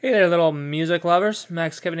Hey there, little music lovers.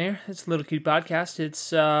 Max Kevin here. It's a little cute podcast.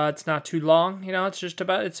 It's not too long, it's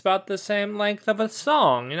about the same length of a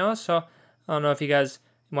song, So I don't know if you guys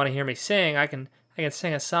want to hear me sing. I can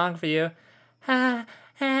sing a song for you. And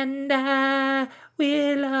I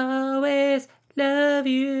will always love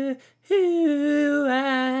you.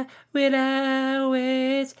 I will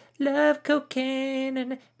always love cocaine,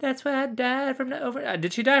 and that's why I died from the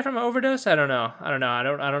Did she die from an overdose? I don't know. I'm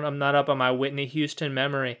not up on my Whitney Houston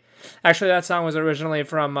memory. Actually, that song was originally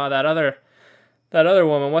from that other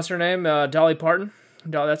woman. What's her name? Dolly Parton.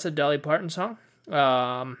 That's a Dolly Parton song.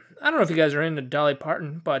 I don't know if you guys are into Dolly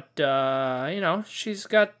Parton, but she's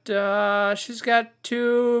got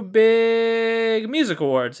two big music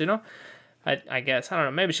awards. I guess I don't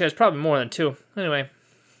know. Maybe she has probably more than two. Anyway,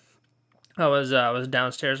 I was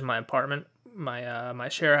downstairs in my apartment, my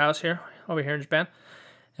share house here over here in Japan,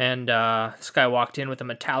 and this guy walked in with a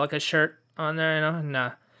Metallica shirt on there, and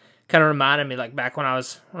kind of reminded me like back when I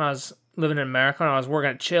was living in America, when I was working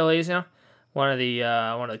at Chili's, one of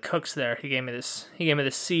the cooks there, he gave me this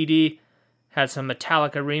CD, had some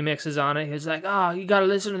Metallica remixes on it. He was like, "Oh, you gotta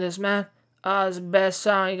listen to this, man. Oh, it's the best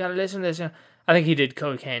song. You gotta listen to this." I think he did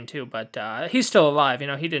cocaine too, but he's still alive.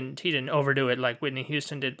 He didn't overdo it like Whitney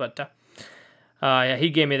Houston did, but yeah, he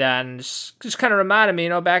gave me that and just kind of reminded me,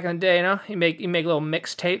 back in the day, you make little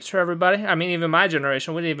mixtapes for everybody. I mean, even my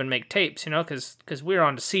generation wouldn't even make tapes, because we were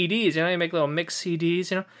on to CDs, you make little mix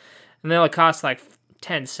CDs, and they only cost like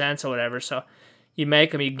 10 cents or whatever. So you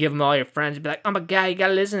make them, you give them all your friends, you'd be like, "Oh my God, you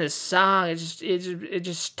gotta listen to this song. It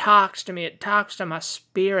just talks to me. It talks to my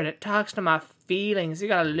spirit. It talks to my feelings. You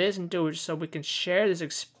gotta listen to it so we can share this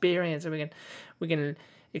experience, and we can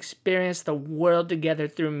experience the world together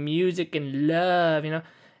through music and love, And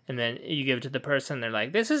then you give it to the person, they're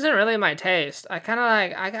like, "This isn't really my taste. I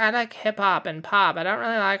like hip hop and pop. I don't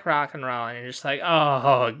really like rock and roll." And you're just like,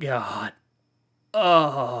 "Oh God,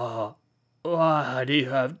 oh, why do you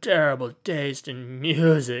have terrible taste in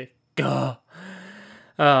music?" Oh.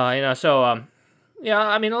 Yeah,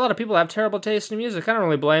 I mean, a lot of people have terrible taste in music. I don't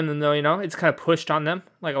really blame them though. It's kind of pushed on them.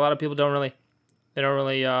 Like a lot of people don't really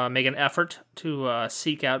make an effort to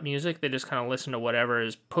seek out music. They just kind of listen to whatever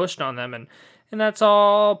is pushed on them, and that's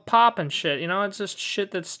all pop and shit. It's just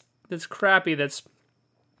shit that's crappy, that's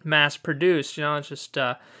mass produced. It's just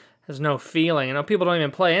has no feeling. People don't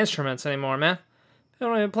even play instruments anymore, man. They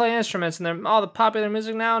don't even play instruments, and they're all the popular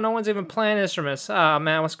music now. No one's even playing instruments. Oh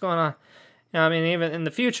man, what's going on? I mean, even in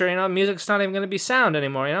the future, music's not even going to be sound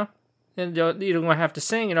anymore. And you don't have to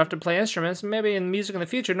sing, you don't have to play instruments. Maybe in music in the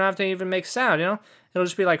future, you don't have to even make sound, It'll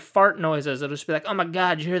just be like fart noises. It'll just be like, "Oh my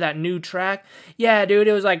God, did you hear that new track? Yeah, dude,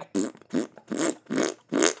 it was like,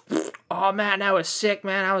 oh man, that was sick,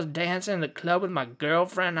 man. I was dancing in the club with my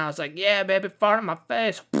girlfriend, and I was like, yeah, baby, fart in my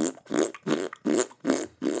face.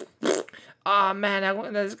 Oh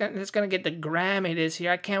man, that's gonna get the Grammy this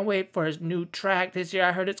year. I can't wait for his new track this year.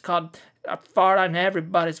 I heard it's called Fart on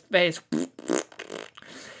Everybody's Face."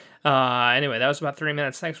 Anyway, that was about 3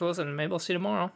 minutes. Thanks for listening. Maybe we'll see you tomorrow.